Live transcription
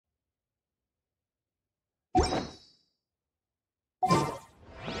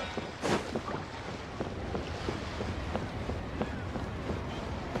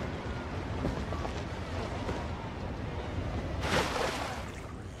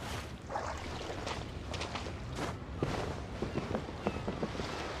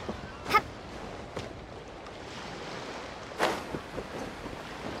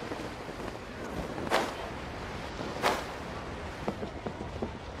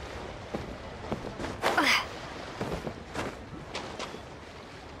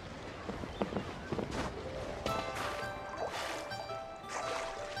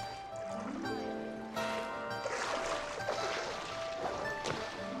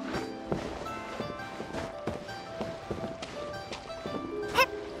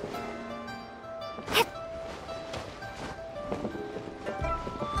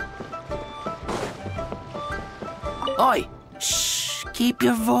Oi! Shh! Keep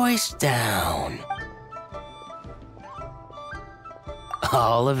your voice down.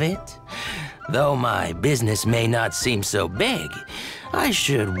 All of it? Though my business may not seem so big, I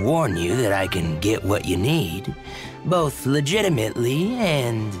should warn you that I can get what you need, both legitimately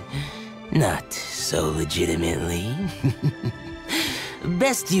and not so legitimately.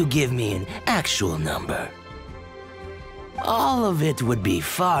 Best you give me an actual number. All of it would be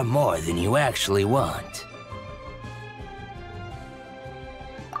far more than you actually want.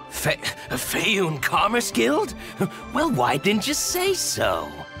 Feiyun Commerce Guild? Well, why didn't you say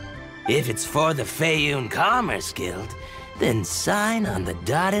so? If it's for the Feiyun Commerce Guild, then sign on the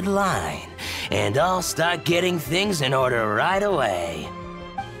dotted line, and I'll start getting things in order right away.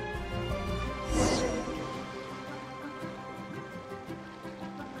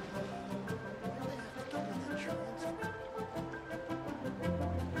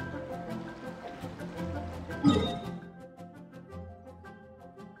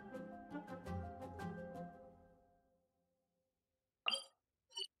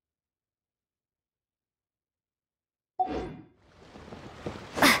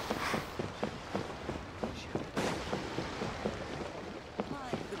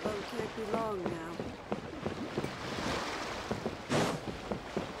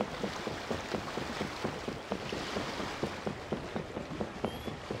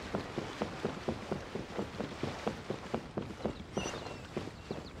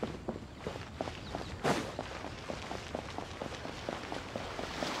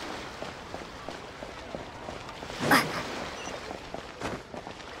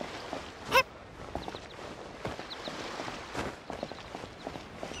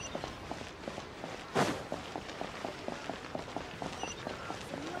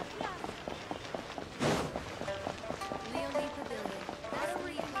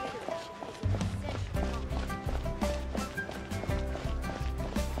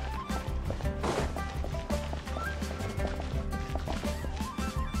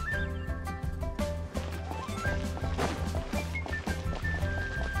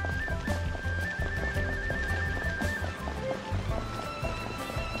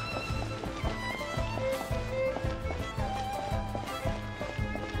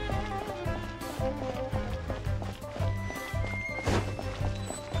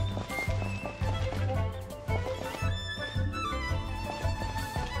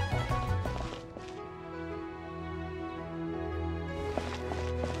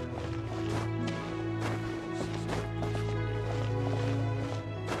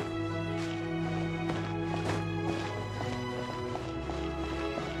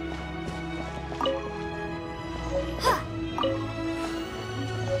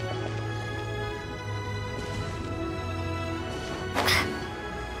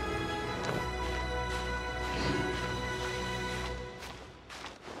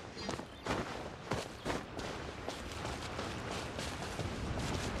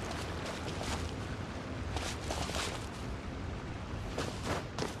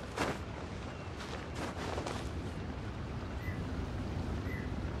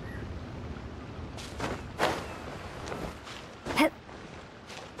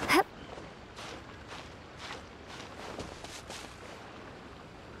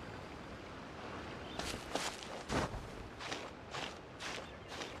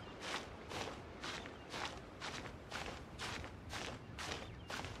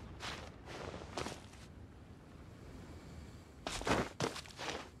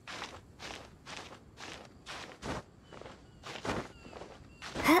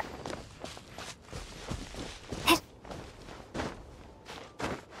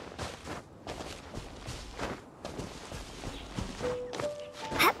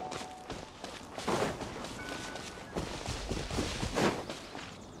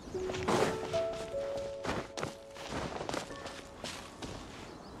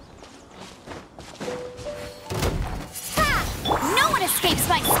 escapes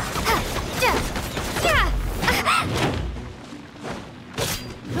my...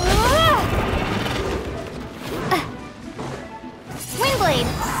 Windblade!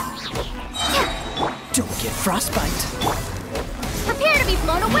 Don't get frostbite. Prepare to be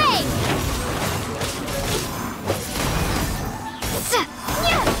blown away!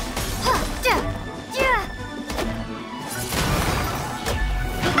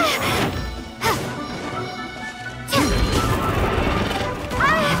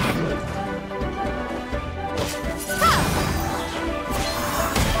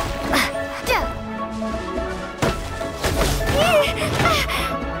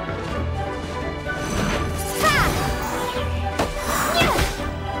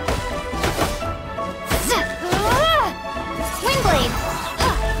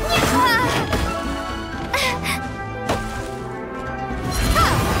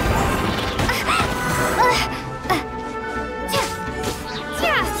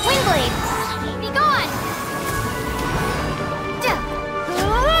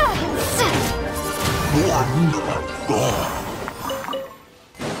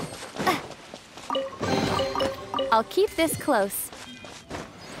 I'll keep this close.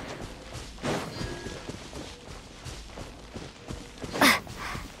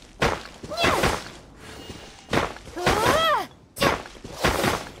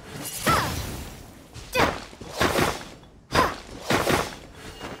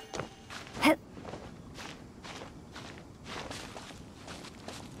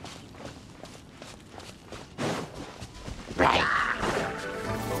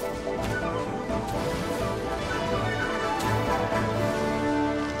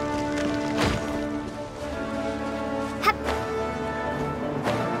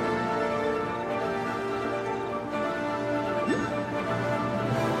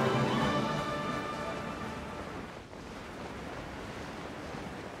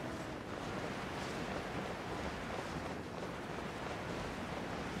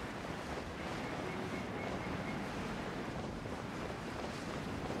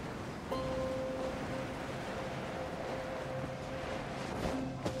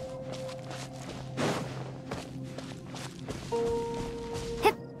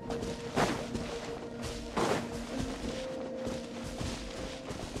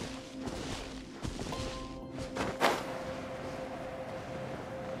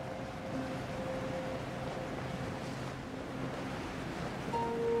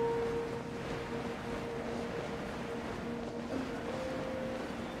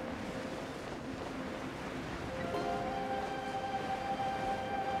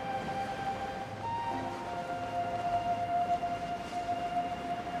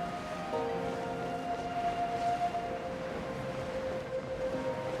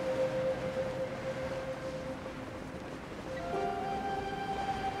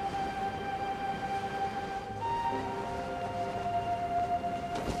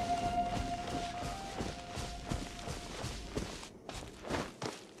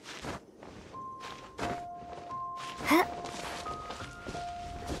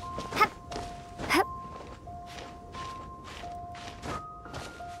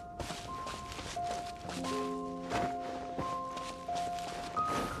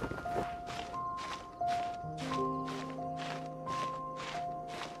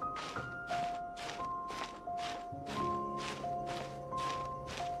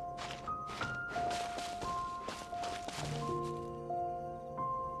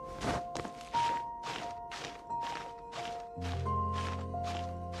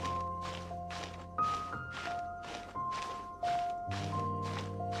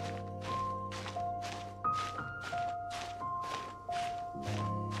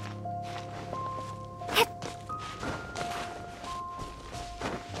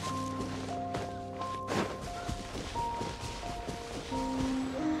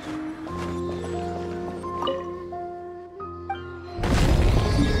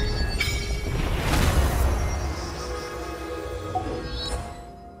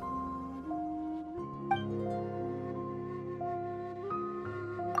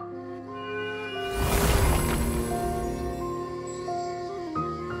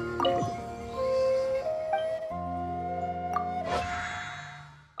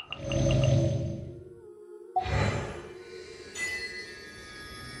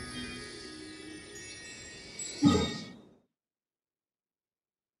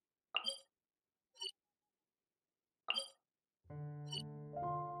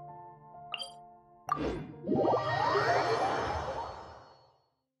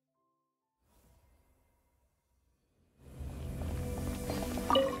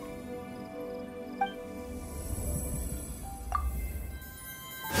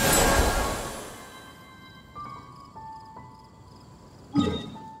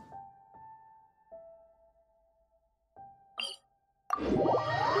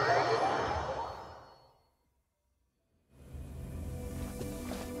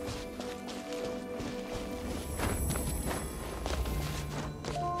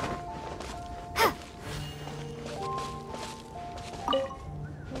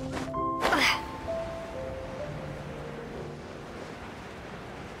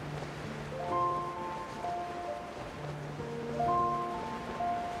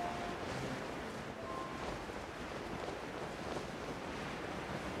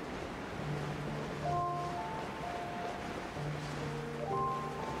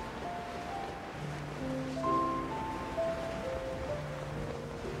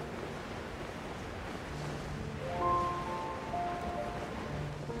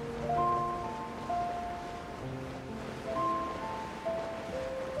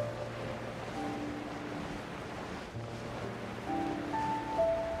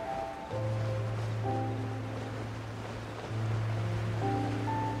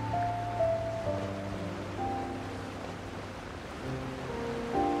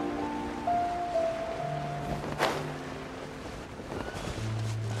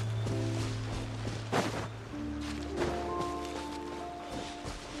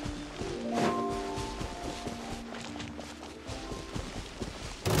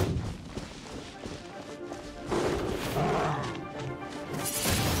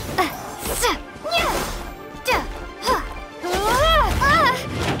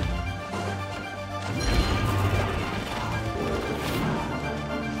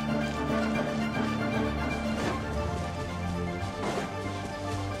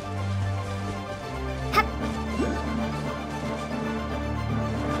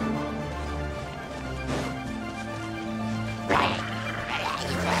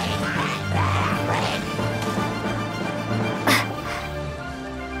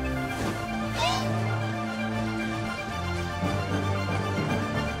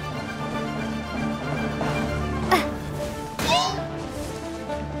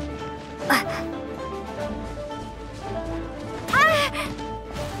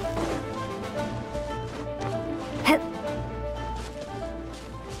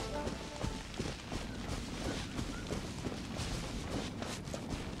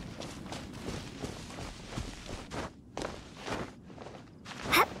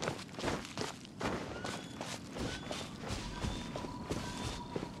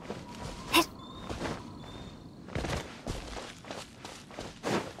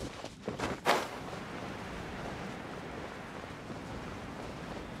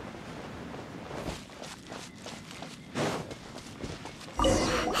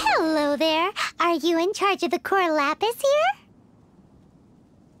 Are you in charge of the core lapis here?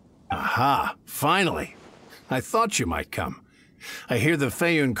 Aha, finally. I thought you might come. I hear the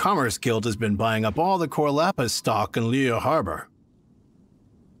Feiyun Commerce Guild has been buying up all the core lapis stock in Liyuu Harbor.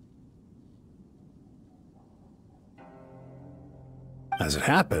 As it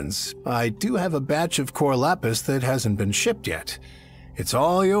happens, I do have a batch of core lapis that hasn't been shipped yet. It's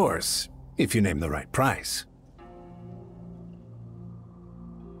all yours, if you name the right price.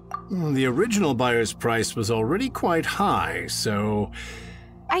 The original buyer's price was already quite high, so...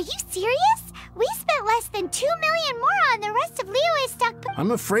 Are you serious? We spent less than 2 million more on the rest of Liyue's stock.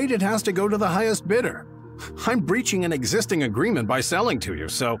 I'm afraid it has to go to the highest bidder. I'm breaching an existing agreement by selling to you,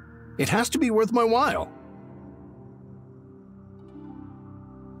 so it has to be worth my while.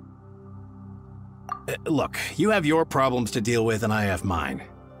 Look, you have your problems to deal with and I have mine.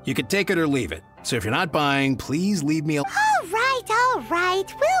 You can take it or leave it. So if you're not buying, please leave me alone. All right.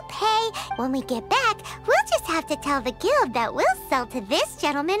 We'll pay. When we get back, we'll just have to tell the guild that we'll sell to this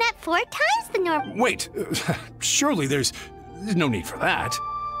gentleman at 4 times the normal. Wait, surely there's no need for that.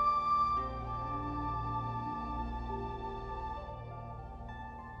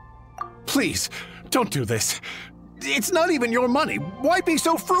 Please, don't do this. It's not even your money. Why be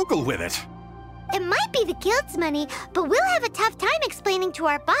so frugal with it? It might be the guild's money, but we'll have a tough time explaining to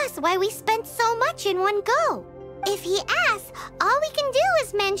our boss why we spent so much in one go. If he asks, all we can do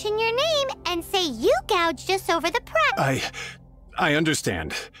is mention your name and say you gouged us over the price. I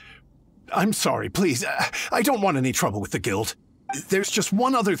understand. I'm sorry, please. I don't want any trouble with the guild. There's just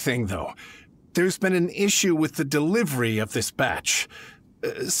one other thing, though. There's been an issue with the delivery of this batch.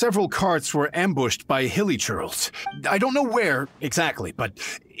 Several carts were ambushed by hilly churls. I don't know where exactly, but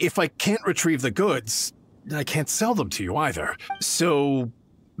if I can't retrieve the goods, I can't sell them to you either. So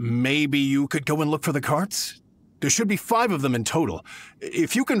maybe you could go and look for the carts? There should be 5 of them in total.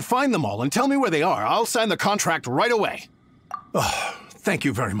 If you can find them all and tell me where they are, I'll sign the contract right away. Oh, thank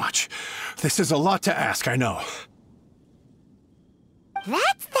you very much. This is a lot to ask, I know.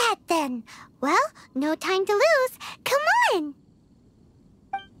 That's that then. Well, no time to lose. Come on!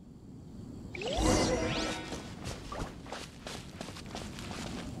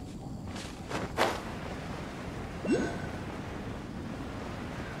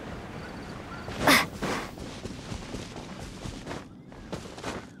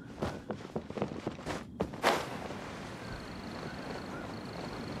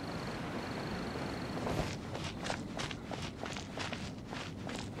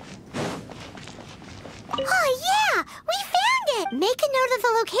 Oh yeah! We found it! Make a note of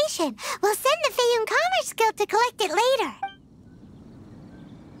the location. We'll send the Feiyun Commerce Guild to collect it later.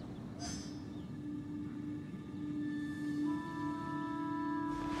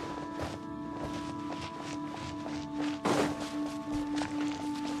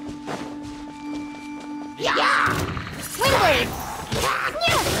 Swing blade!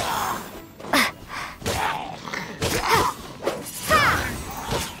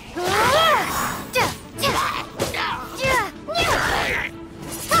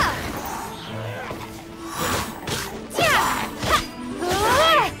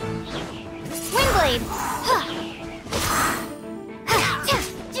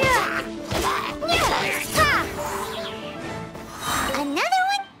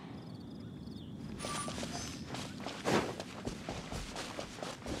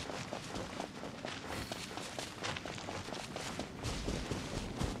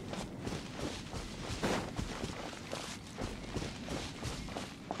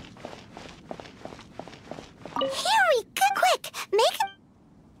 Here we go! Quick! Make it!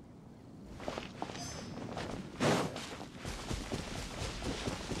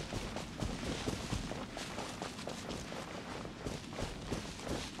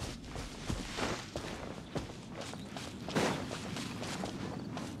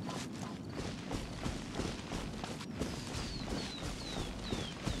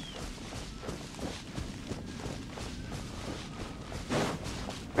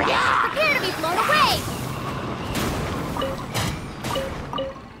 Prepare to be blown away!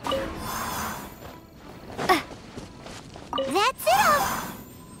 That's it all.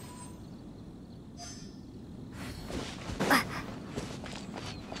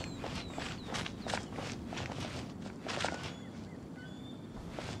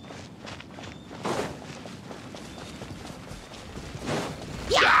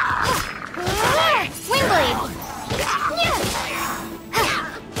 Swing blade.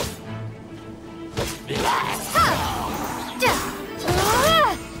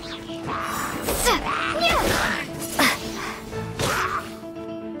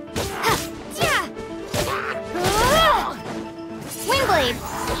 Swing blade.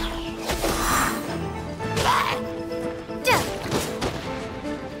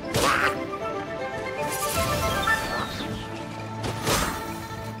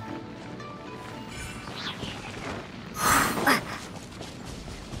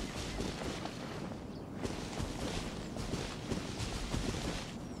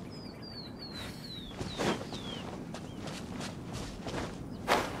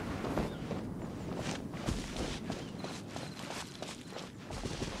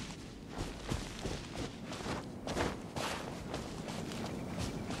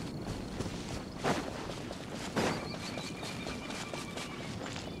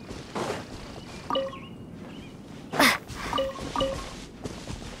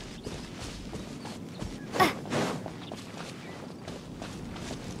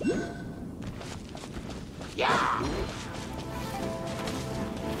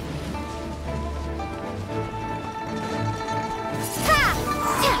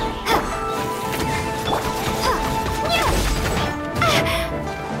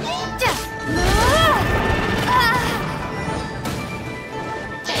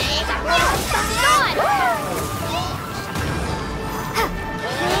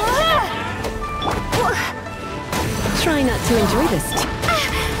 try not to enjoy this.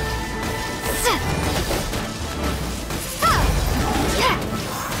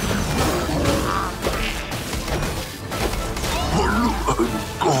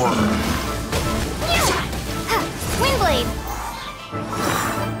 Windblade!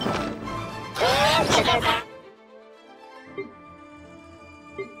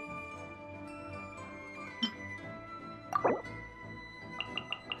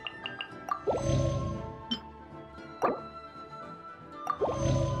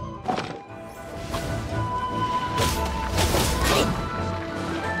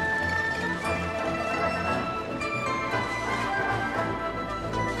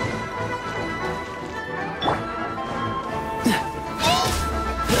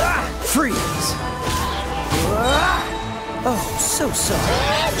 Freeze! Oh, so sorry.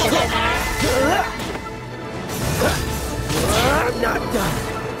 I'm not done.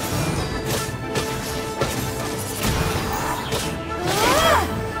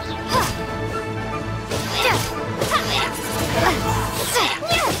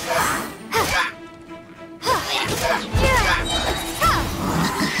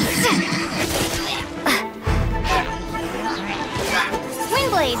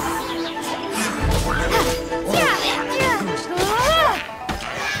 Windblade!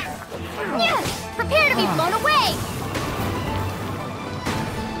 Prepare to be blown away!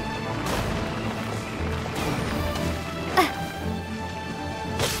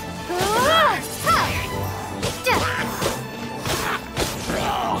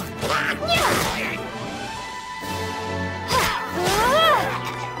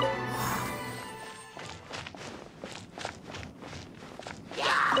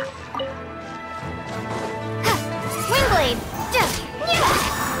 Windblade!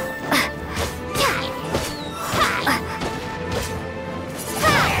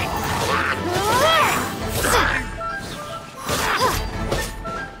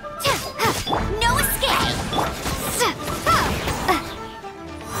 No escape!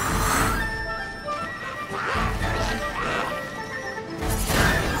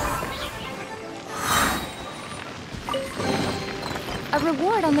 A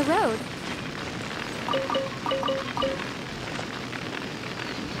reward on the road.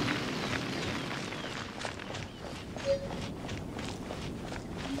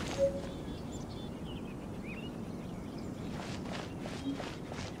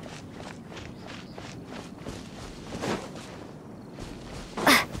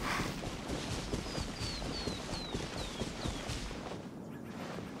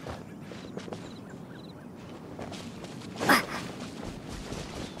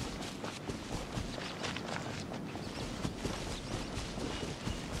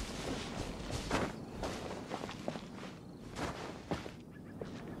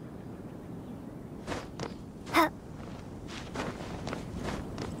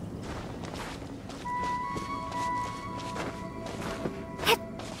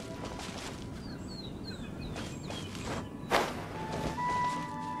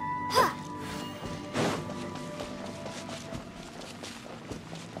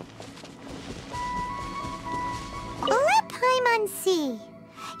 See.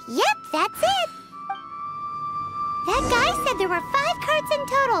 Yep, that's it. That guy said there were 5 carts in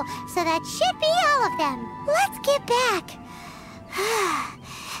total, so that should be all of them. Let's get back.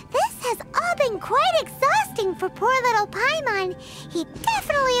 This has all been quite exhausting for poor little Paimon. He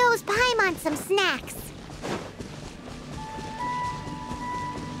definitely owes Paimon some snacks.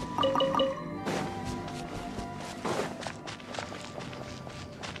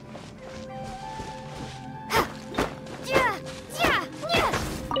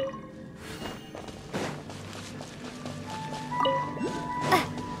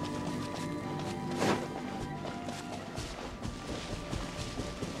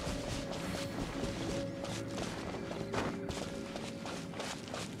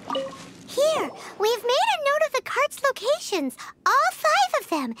 We've made a note of the cart's locations, all 5 of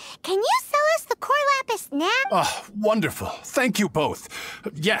them. Can you sell us the core lapis now? Oh, wonderful. Thank you both.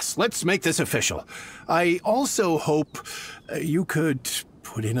 Yes, let's make this official. I also hope you could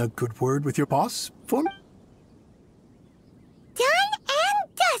put in a good word with your boss for me. Done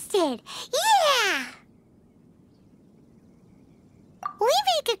and dusted. Yeah! We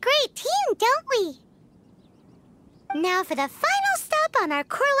make a great team, don't we? Now for the final stop on our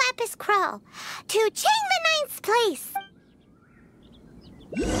core lapis crawl, to Chang the Ninth's place.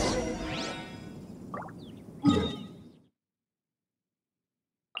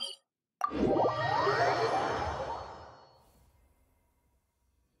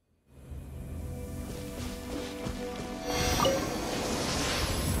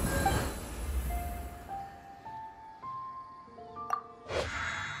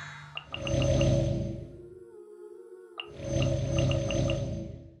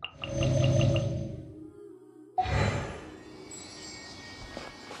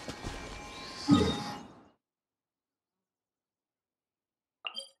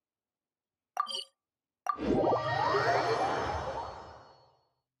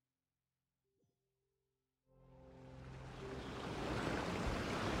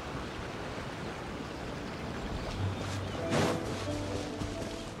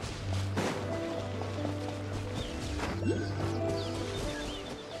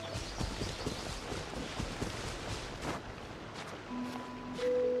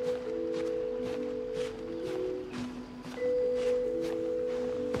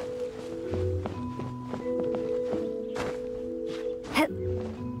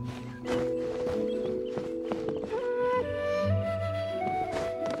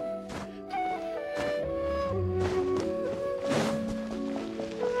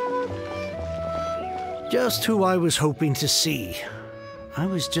 Just who I was hoping to see. I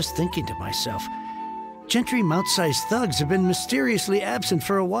was just thinking to myself, gentry mouth-sized thugs have been mysteriously absent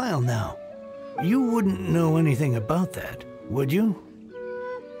for a while now. You wouldn't know anything about that, would you?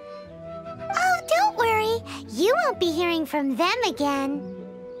 Oh, don't worry. You won't be hearing from them again.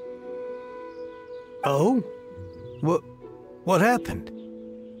 Oh? What happened?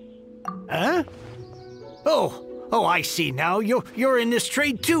 Huh? Oh, I see now. You're in this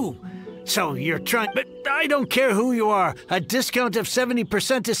trade too. So you're trying, but I don't care who you are. A discount of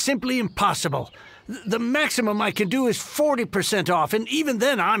 70% is simply impossible. The maximum I can do is 40% off, and even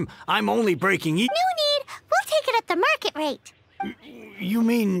then I'm only breaking even. No need. We'll take it at the market rate. You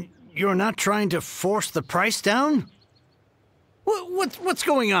mean you're not trying to force the price down? What's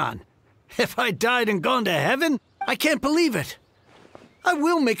going on? If I died and gone to heaven? I can't believe it. I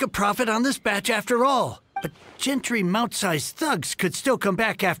will make a profit on this batch after all. But gentry mouth-sized thugs could still come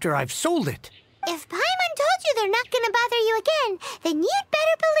back after I've sold it. If Paimon told you they're not gonna bother you again, then you'd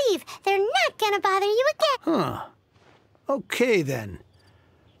better believe they're not gonna bother you again. Huh. Okay, then.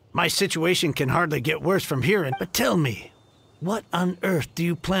 My situation can hardly get worse from here, but tell me, what on earth do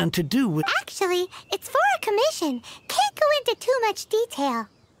you plan to do with— Actually, it's for a commission. Can't go into too much detail.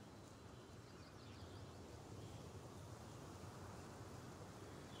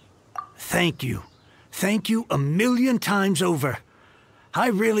 Thank you. Thank you a million times over. I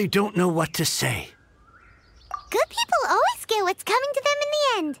really don't know what to say. Good people always get what's coming to them in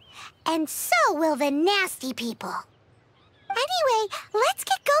the end. And so will the nasty people. Anyway, let's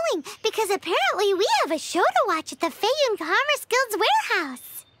get going, because apparently we have a show to watch at the Feiyun Commerce Guild's warehouse.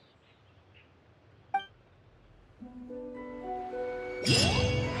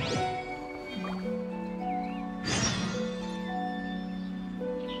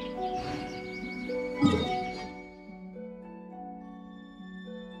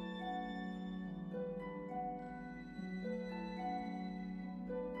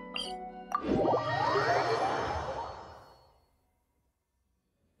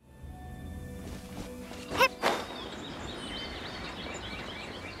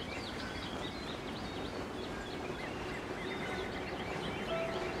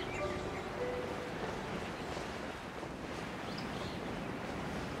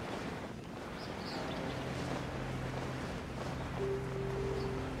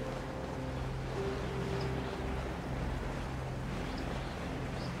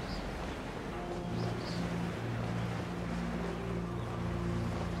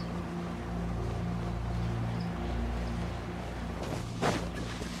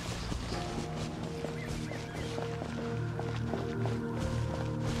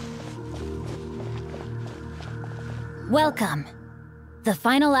 Welcome. The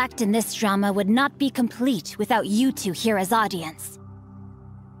final act in this drama would not be complete without you two here as audience.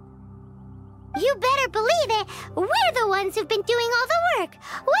 You better believe it. We're the ones who've been doing all the work.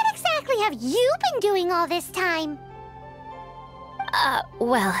 What exactly have you been doing all this time?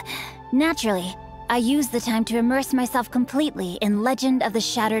 Well, naturally, I used the time to immerse myself completely in Legend of the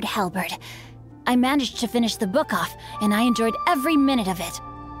Shattered Halberd. I managed to finish the book off, and I enjoyed every minute of it.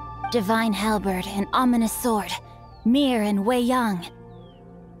 Divine Halberd, an ominous sword. Mir and Wei Yang.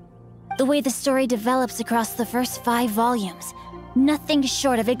 The way the story develops across the first 5 volumes, nothing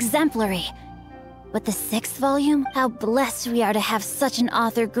short of exemplary. But the 6th volume, how blessed we are to have such an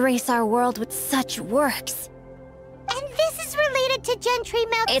author grace our world with such works. And this is related to Gentry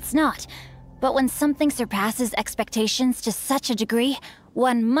Mouth— It's not. But when something surpasses expectations to such a degree,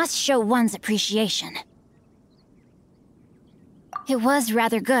 one must show one's appreciation. It was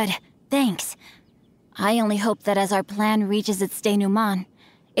rather good, thanks. I only hope that as our plan reaches its denouement,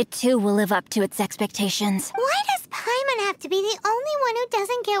 it too will live up to its expectations. Why does Paimon have to be the only one who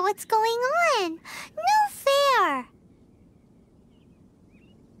doesn't get what's going on? No fair.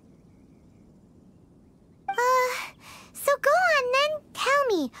 So go on then, tell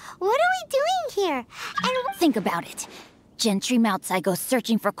me, what are we doing here? And Think about it. Gentry Moutsai goes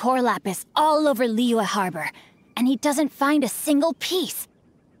searching for core lapis all over Liyuu Harbor, and he doesn't find a single piece.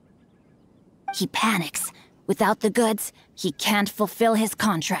 He panics. Without the goods, he can't fulfill his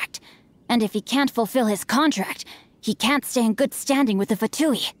contract. And if he can't fulfill his contract, he can't stay in good standing with the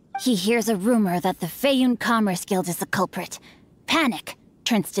Fatui. He hears a rumor that the Feiyun Commerce Guild is the culprit. Panic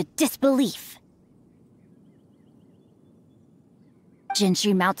turns to disbelief.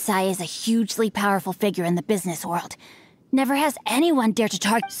 Gentry Moutsai is a hugely powerful figure in the business world. Never has anyone dared to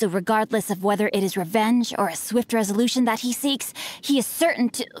target, so regardless of whether it is revenge or a swift resolution that he seeks, he is certain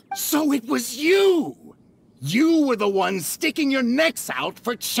to— So it was you! You were the one sticking your necks out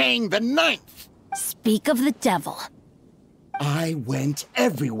for Chang the Ninth! Speak of the devil. I went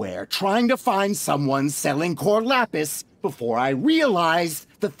everywhere trying to find someone selling core lapis before I realized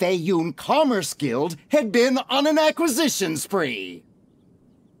the Feiyun Commerce Guild had been on an acquisition spree.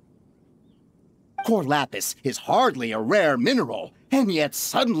 Core lapis is hardly a rare mineral, and yet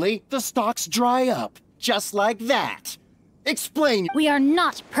suddenly the stocks dry up, just like that. Explain— We are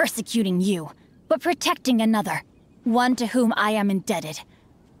not persecuting you, but protecting another, one to whom I am indebted.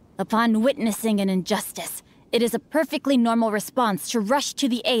 Upon witnessing an injustice, it is a perfectly normal response to rush to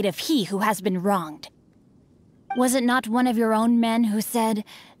the aid of he who has been wronged. Was it not one of your own men who said,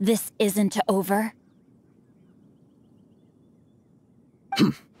 "This isn't over"?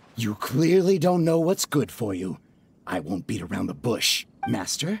 You clearly don't know what's good for you. I won't beat around the bush.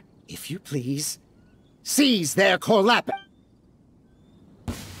 Master, if you please, seize their core lapis.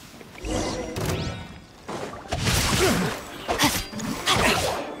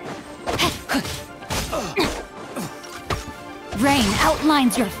 Rain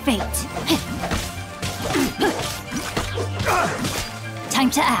outlines your fate.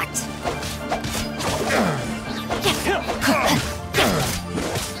 Time to act.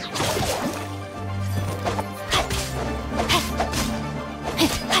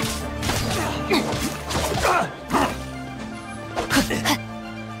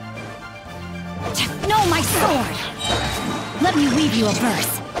 No, my sword! Let me weave you a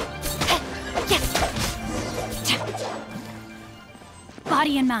verse.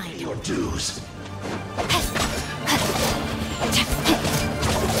 Body and mind. Your dues.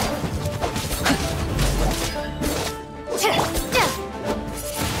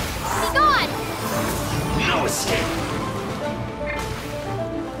 Be gone! No escape.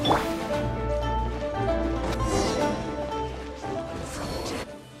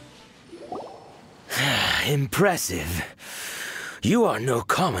 Impressive. You are no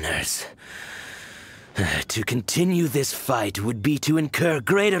commoners. To continue this fight would be to incur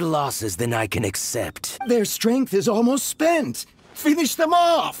greater losses than I can accept. Their strength is almost spent. Finish them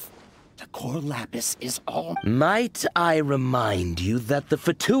off! The core lapis is all— Might I remind you that the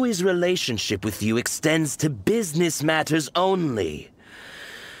Fatui's relationship with you extends to business matters only?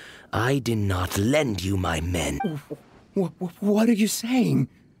 I did not lend you my men. What are you saying?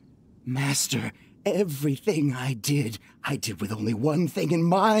 Master, everything I did with only one thing in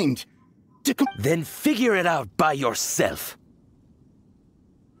mind. Then figure it out by yourself.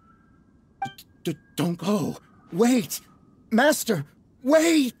 Don't go. Wait! Master,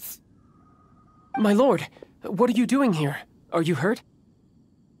 wait! My lord, what are you doing here? Are you hurt?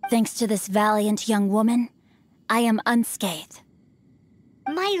 Thanks to this valiant young woman, I am unscathed.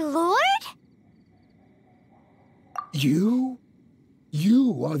 My lord? You?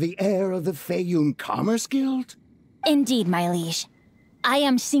 You are the heir of the Feiyun Commerce Guild? Indeed, my liege. I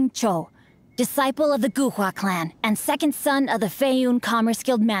am Xingqiu, disciple of the Guhua clan and second son of the Feiyun Commerce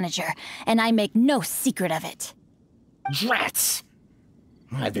Guild manager, and I make no secret of it. Drats!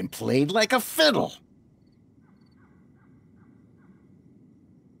 I've been played like a fiddle.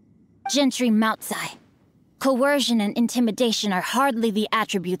 Gentry Moutsai. Coercion and intimidation are hardly the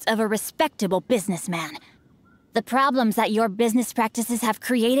attributes of a respectable businessman. The problems that your business practices have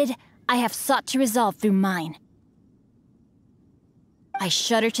created, I have sought to resolve through mine. I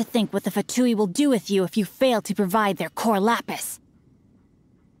shudder to think what the Fatui will do with you if you fail to provide their core lapis.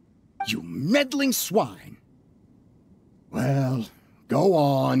 You meddling swine. Well, go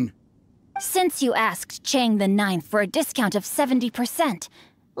on. Since you asked Chang the Ninth for a discount of 70%,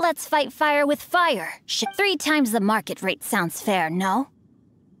 let's fight fire with fire. 3 times the market rate sounds fair, no?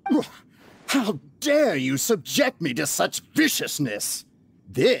 How dare you subject me to such viciousness?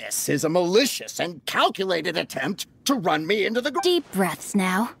 This is a malicious and calculated attempt to run me into the— Deep breaths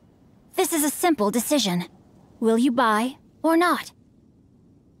now. This is a simple decision. Will you buy or not?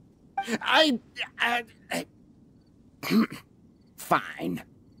 Fine.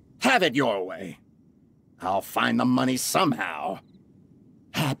 Have it your way. I'll find the money somehow.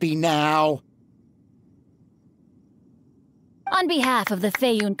 Happy now? On behalf of the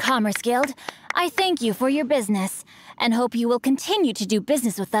Feiyun Commerce Guild, I thank you for your business, and hope you will continue to do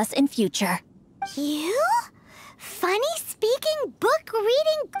business with us in future. You? Funny speaking, book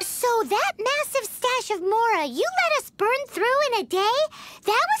reading? So that massive stash of Mora you let us burn through in a day?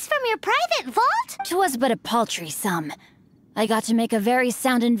 That was from your private vault? 'Twas but a paltry sum. I got to make a very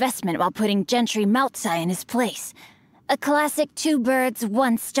sound investment while putting Gentry Moutsai in his place. A classic 2 birds,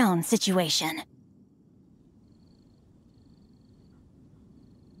 1 stone situation.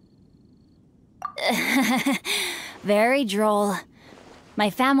 Very droll. My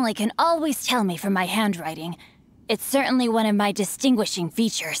family can always tell me from my handwriting. It's certainly one of my distinguishing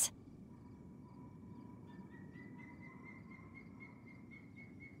features.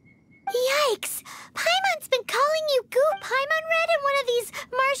 Yikes! Paimon's been calling you Goo. Paimon read in one of these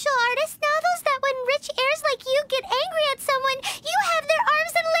martial artist novels that when rich heirs like you get angry at someone, you have their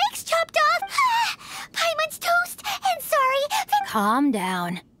arms and legs chopped off. Paimon's toast, and sorry. Calm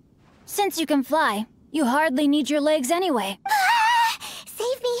down. Since you can fly, you hardly need your legs anyway.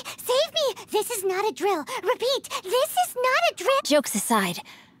 Save me! Save me! This is not a drill. Repeat, this is not a drill. Jokes aside,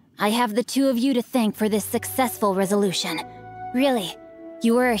 I have the two of you to thank for this successful resolution. Really,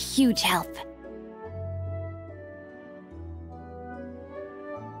 you were a huge help.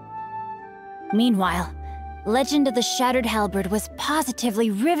 Meanwhile, Legend of the Shattered Halberd was positively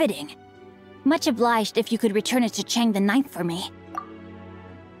riveting. Much obliged if you could return it to Chang the Ninth for me.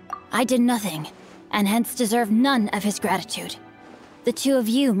 I did nothing, and hence deserve none of his gratitude. The two of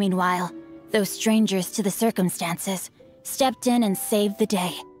you, meanwhile, though strangers to the circumstances, stepped in and saved the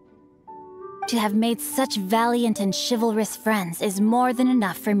day. To have made such valiant and chivalrous friends is more than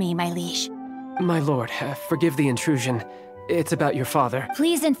enough for me, my liege. My lord, forgive the intrusion. It's about your father.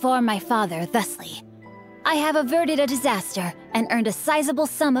 Please inform my father thusly. I have averted a disaster and earned a sizable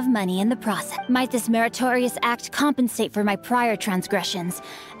sum of money in the process. Might this meritorious act compensate for my prior transgressions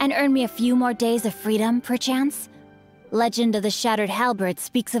and earn me a few more days of freedom, perchance? Legend of the Shattered Halberd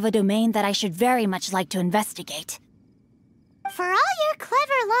speaks of a domain that I should very much like to investigate. For all your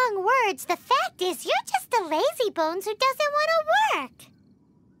clever long words, the fact is you're just a lazybones who doesn't want to work.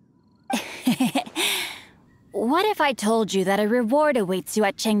 What if I told you that a reward awaits you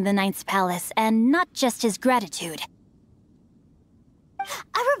at Chang the Ninth's palace, and not just his gratitude?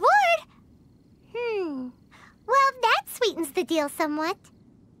 A reward? Well, that sweetens the deal somewhat.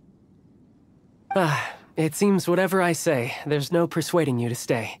 It seems whatever I say, there's no persuading you to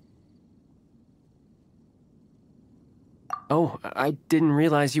stay. Oh, I didn't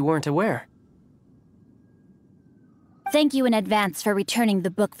realize you weren't aware. Thank you in advance for returning the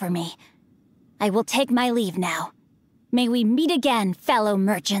book for me. I will take my leave now. May we meet again, fellow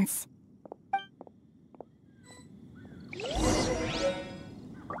merchants.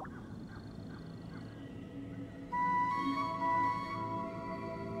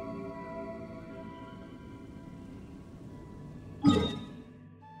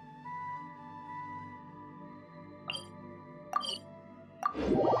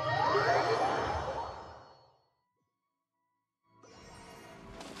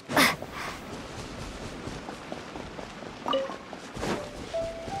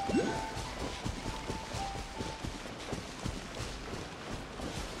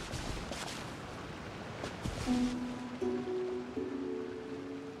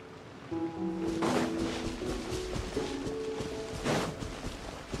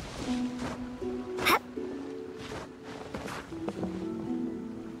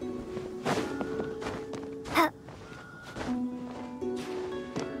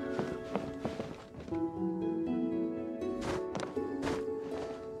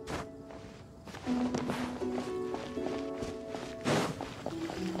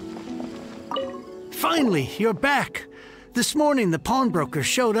 Finally, you're back. This morning, the pawnbroker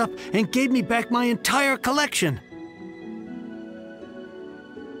showed up and gave me back my entire collection.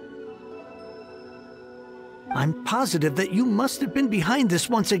 I'm positive that you must have been behind this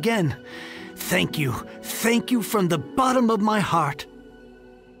once again. Thank you from the bottom of my heart.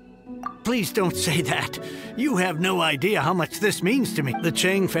 Please don't say that. You have no idea how much this means to me. The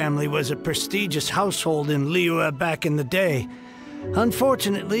Chang family was a prestigious household in Liyuu back in the day.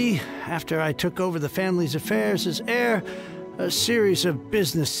 Unfortunately, after I took over the family's affairs as heir, a series of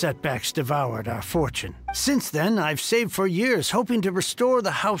business setbacks devoured our fortune. Since then, I've saved for years, hoping to restore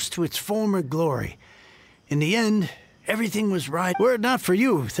the house to its former glory. In the end, everything was right. Were it not for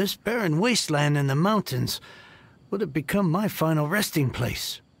you, this barren wasteland in the mountains would have become my final resting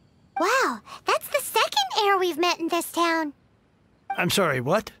place. Wow, that's the second heir we've met in this town. I'm sorry,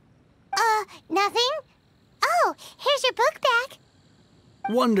 what? Nothing? Oh, here's your book back.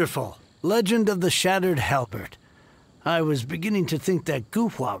 Wonderful. Legend of the Shattered Halberd. I was beginning to think that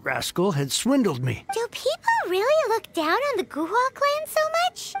Guhua rascal had swindled me. Do people really look down on the Guhua clan so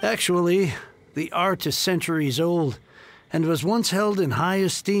much? Actually, the art is centuries old and was once held in high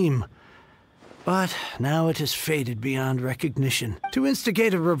esteem. But now it has faded beyond recognition. To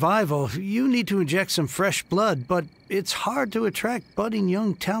instigate a revival, you need to inject some fresh blood, but it's hard to attract budding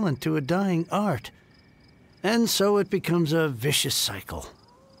young talent to a dying art. And so it becomes a vicious cycle.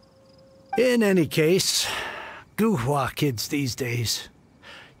 In any case, Guhua kids these days.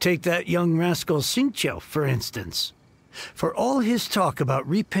 Take that young rascal Xingqiu, for instance. For all his talk about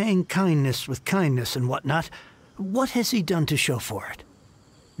repaying kindness with kindness and whatnot, what has he done to show for it?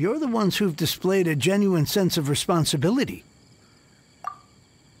 You're the ones who've displayed a genuine sense of responsibility.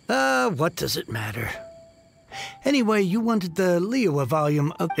 What does it matter? Anyway, you wanted the Liyuu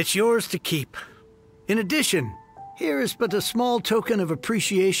volume of... It's yours to keep. In addition, here is but a small token of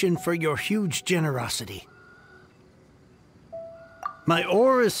appreciation for your huge generosity. My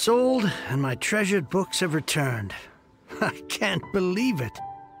ore is sold, and my treasured books have returned. I can't believe it.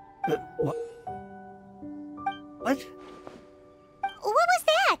 What? What? What was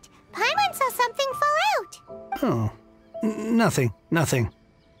that? Paimon saw something fall out. Oh, nothing.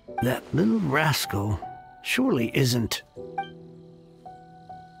 That little rascal surely isn't...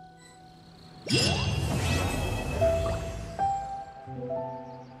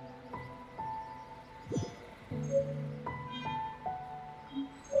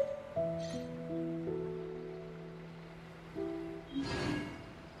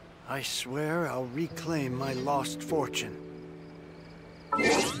 I swear I'll reclaim my lost fortune.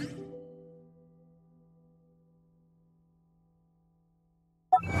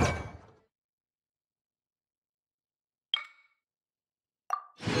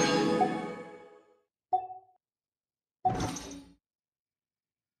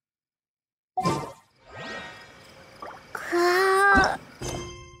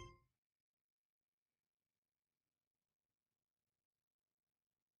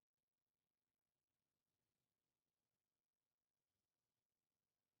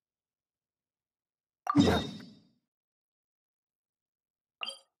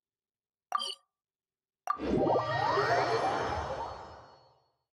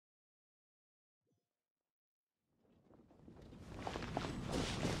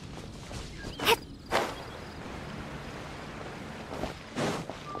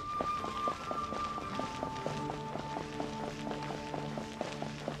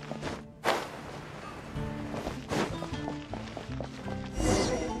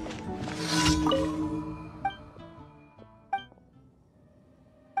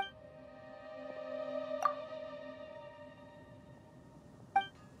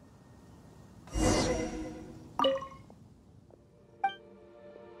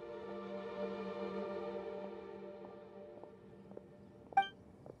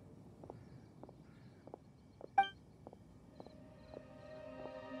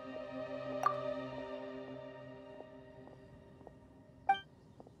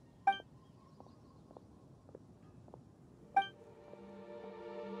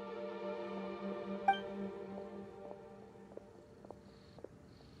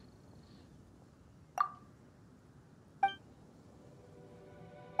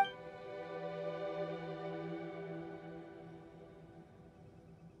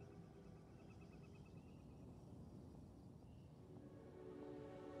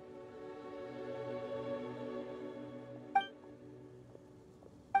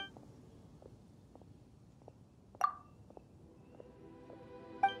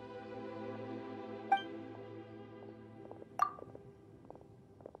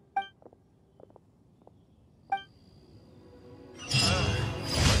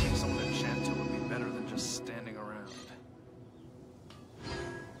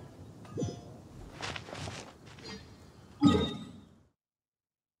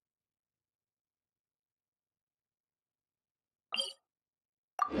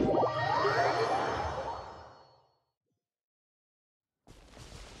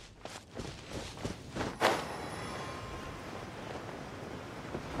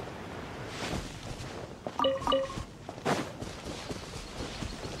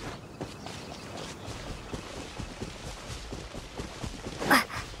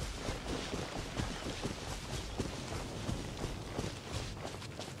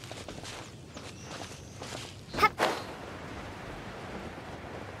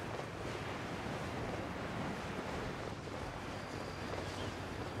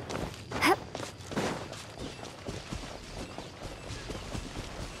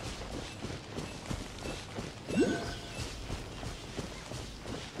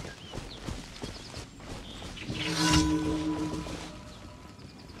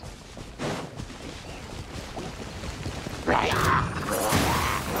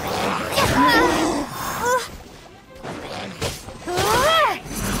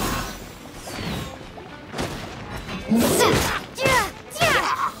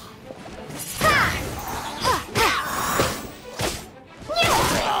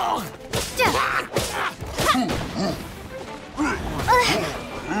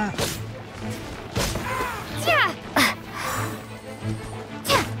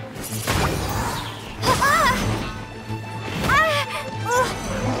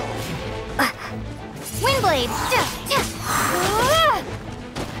 Windblade!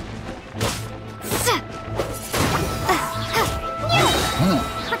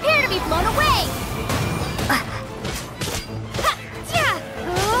 Prepare to be blown away!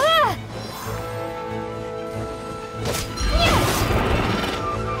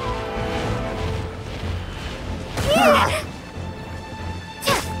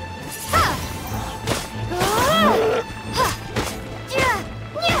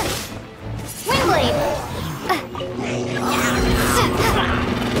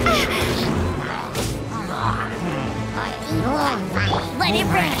 Let it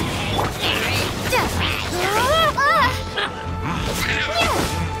rain!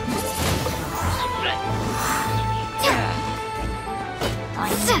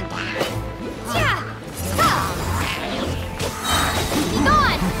 Be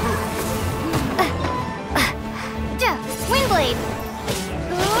gone! Windblade!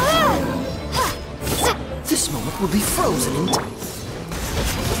 This moment will be frozen in time.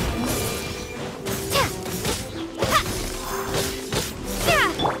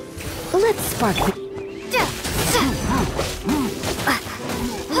 Let's spark the...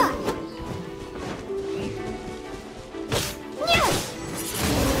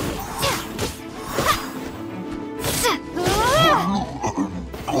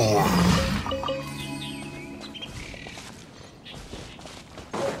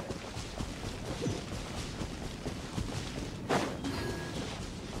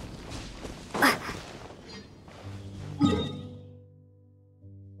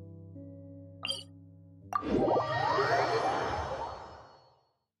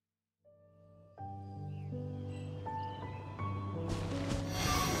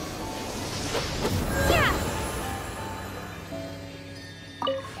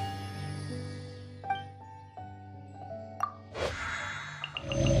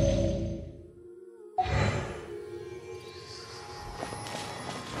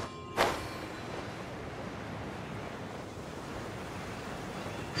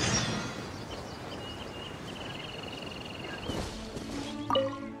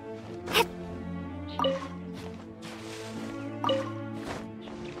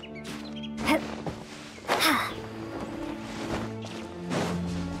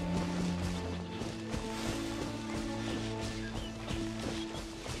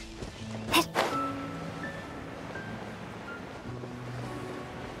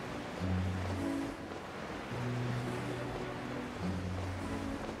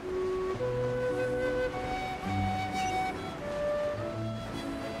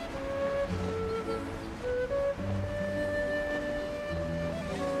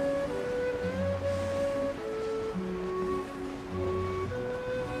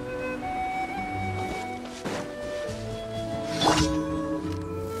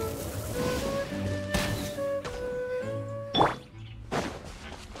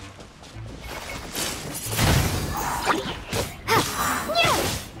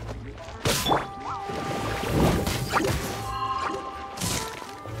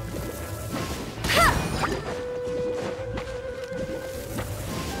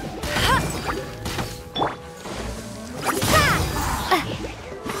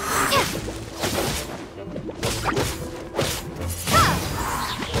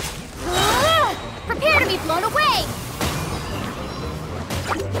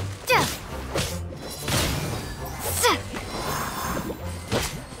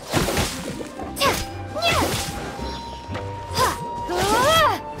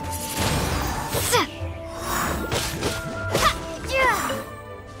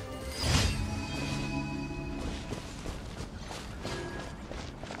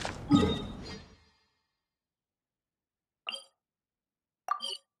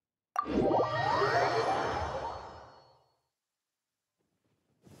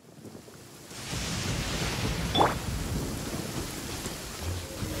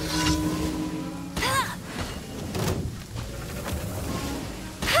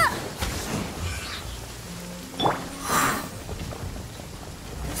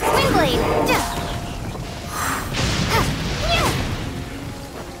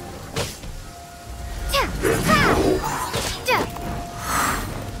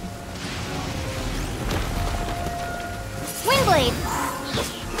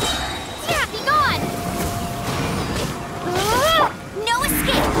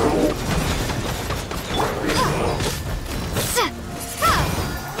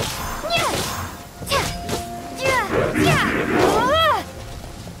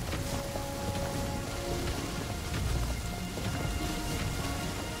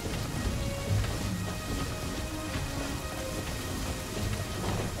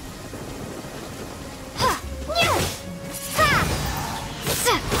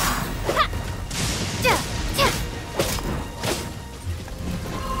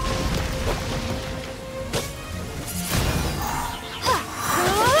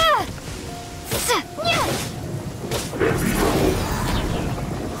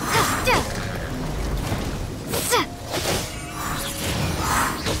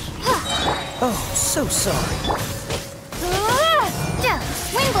 so sorry.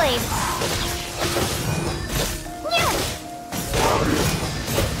 Windblade!